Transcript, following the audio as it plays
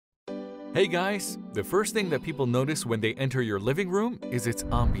Hey guys, the first thing that people notice when they enter your living room is its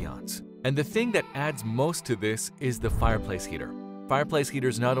ambiance. And the thing that adds most to this is the fireplace heater. Fireplace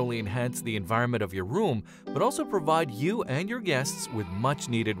heaters not only enhance the environment of your room, but also provide you and your guests with much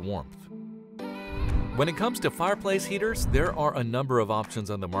needed warmth. When it comes to fireplace heaters, there are a number of options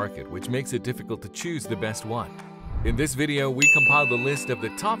on the market, which makes it difficult to choose the best one. In this video, we compiled a list of the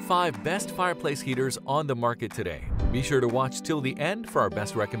top 5 best fireplace heaters on the market today. Be sure to watch till the end for our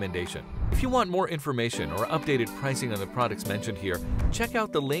best recommendation. If you want more information or updated pricing on the products mentioned here, check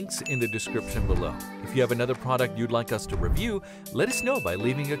out the links in the description below. If you have another product you'd like us to review, let us know by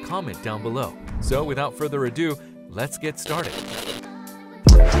leaving a comment down below. So without further ado, let's get started.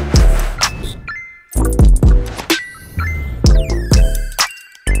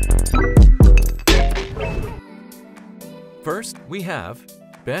 First, we have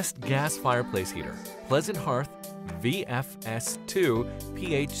Best Gas Fireplace Heater, Pleasant Hearth VFS2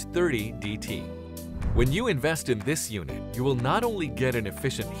 PH30DT. When you invest in this unit, you will not only get an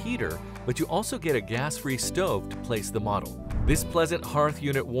efficient heater, but you also get a gas-free stove to place the model. This Pleasant Hearth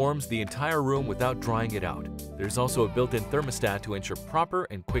unit warms the entire room without drying it out. There's also a built-in thermostat to ensure proper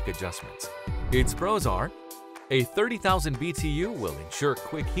and quick adjustments. Its pros are: a 30,000 BTU will ensure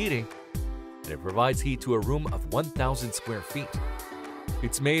quick heating, and it provides heat to a room of 1,000 square feet.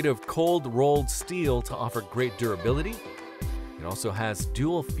 It's made of cold rolled steel to offer great durability. It also has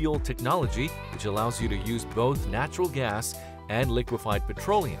dual fuel technology, which allows you to use both natural gas and liquefied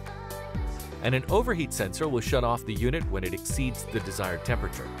petroleum. And an overheat sensor will shut off the unit when it exceeds the desired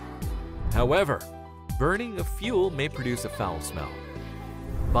temperature. However, burning of fuel may produce a foul smell.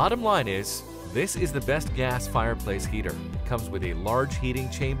 Bottom line is, this is the best gas fireplace heater. It comes with a large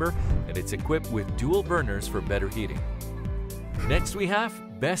heating chamber and it's equipped with dual burners for better heating. Next we have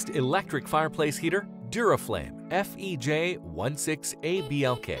Best Electric Fireplace Heater, Duraflame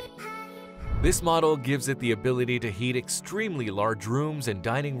FEJ16ABLK. This model gives it the ability to heat extremely large rooms and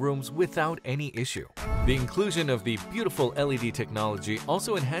dining rooms without any issue. The inclusion of the beautiful LED technology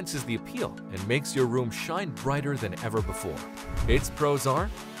also enhances the appeal and makes your room shine brighter than ever before. Its pros are: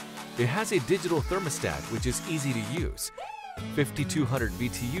 it has a digital thermostat which is easy to use. 5200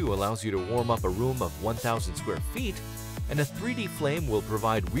 BTU allows you to warm up a room of 1,000 square feet, and a 3D flame will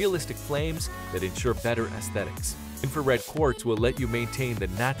provide realistic flames that ensure better aesthetics. Infrared quartz will let you maintain the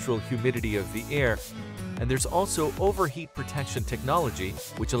natural humidity of the air, and there's also overheat protection technology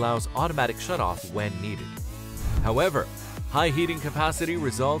which allows automatic shutoff when needed. However, high heating capacity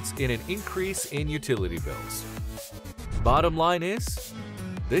results in an increase in utility bills. Bottom line is,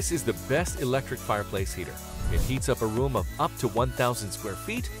 this is the best electric fireplace heater. It heats up a room of up to 1,000 square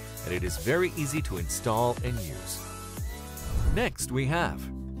feet, and it is very easy to install and use. Next, we have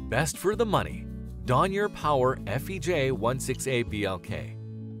Best for the Money, Donier Power FEJ16ABLK.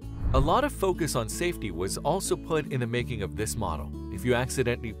 A lot of focus on safety was also put in the making of this model. If you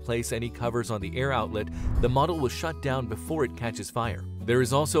accidentally place any covers on the air outlet, the model will shut down before it catches fire. There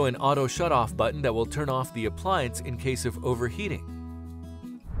is also an auto shut-off button that will turn off the appliance in case of overheating.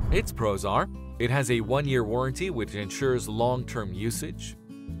 Its pros are: it has a 1-year warranty which ensures long-term usage.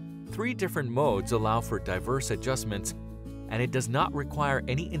 3 different modes allow for diverse adjustments, and it does not require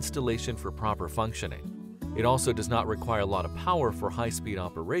any installation for proper functioning. It also does not require a lot of power for high-speed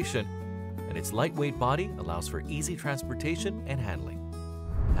operation, and its lightweight body allows for easy transportation and handling.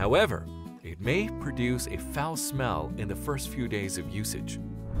 However, it may produce a foul smell in the first few days of usage.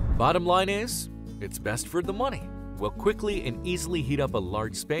 Bottom line is, it's best for the money. Will quickly and easily heat up a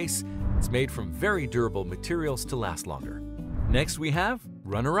large space. It's made from very durable materials to last longer. Next we have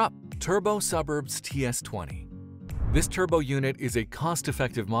runner-up, Turbo Suburbs TS20. This turbo unit is a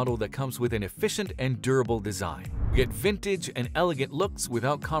cost-effective model that comes with an efficient and durable design. You get vintage and elegant looks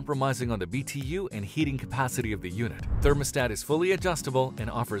without compromising on the BTU and heating capacity of the unit. Thermostat is fully adjustable and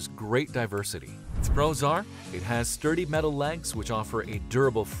offers great diversity. Its pros are: it has sturdy metal legs which offer a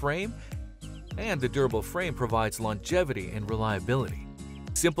durable frame, and the durable frame provides longevity and reliability.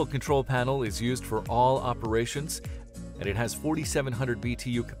 Simple control panel is used for all operations, and it has 4,700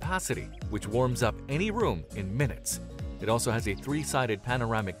 BTU capacity, which warms up any room in minutes. It also has a 3-sided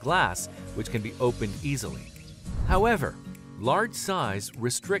panoramic glass, which can be opened easily. However, large size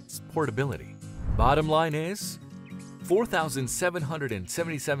restricts portability. Bottom line is,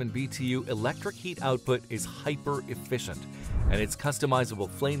 4,777 BTU electric heat output is hyper efficient, and its customizable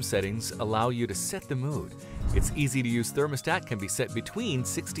flame settings allow you to set the mood. Its easy-to-use thermostat can be set between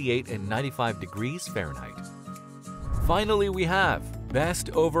 68 and 95 degrees Fahrenheit. Finally, we have Best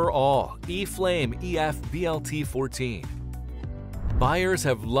Overall eFlame EF-BLT14. Buyers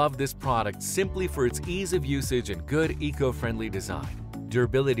have loved this product simply for its ease of usage and good eco-friendly design.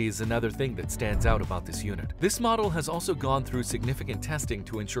 Durability is another thing that stands out about this unit. This model has also gone through significant testing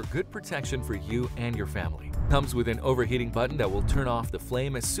to ensure good protection for you and your family. Comes with an overheating button that will turn off the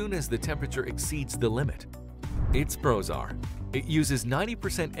flame as soon as the temperature exceeds the limit. Its pros are: it uses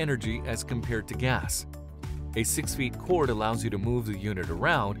 90% energy as compared to gas. A 6-foot cord allows you to move the unit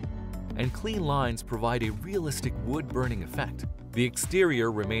around, and clean lines provide a realistic wood-burning effect. The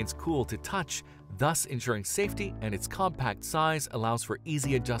exterior remains cool to touch, thus ensuring safety, and its compact size allows for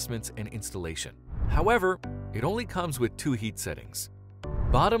easy adjustments and installation. However, it only comes with 2 heat settings.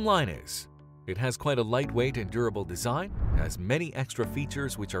 Bottom line is, it has quite a lightweight and durable design, has many extra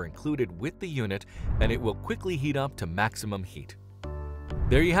features which are included with the unit, and it will quickly heat up to maximum heat.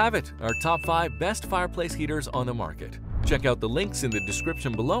 There you have it, our top 5 best fireplace heaters on the market. Check out the links in the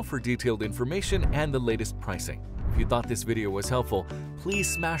description below for detailed information and the latest pricing. If you thought this video was helpful, please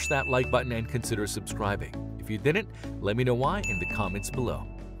smash that like button and consider subscribing. If you didn't, let me know why in the comments below.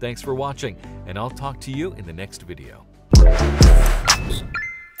 Thanks for watching, and I'll talk to you in the next video.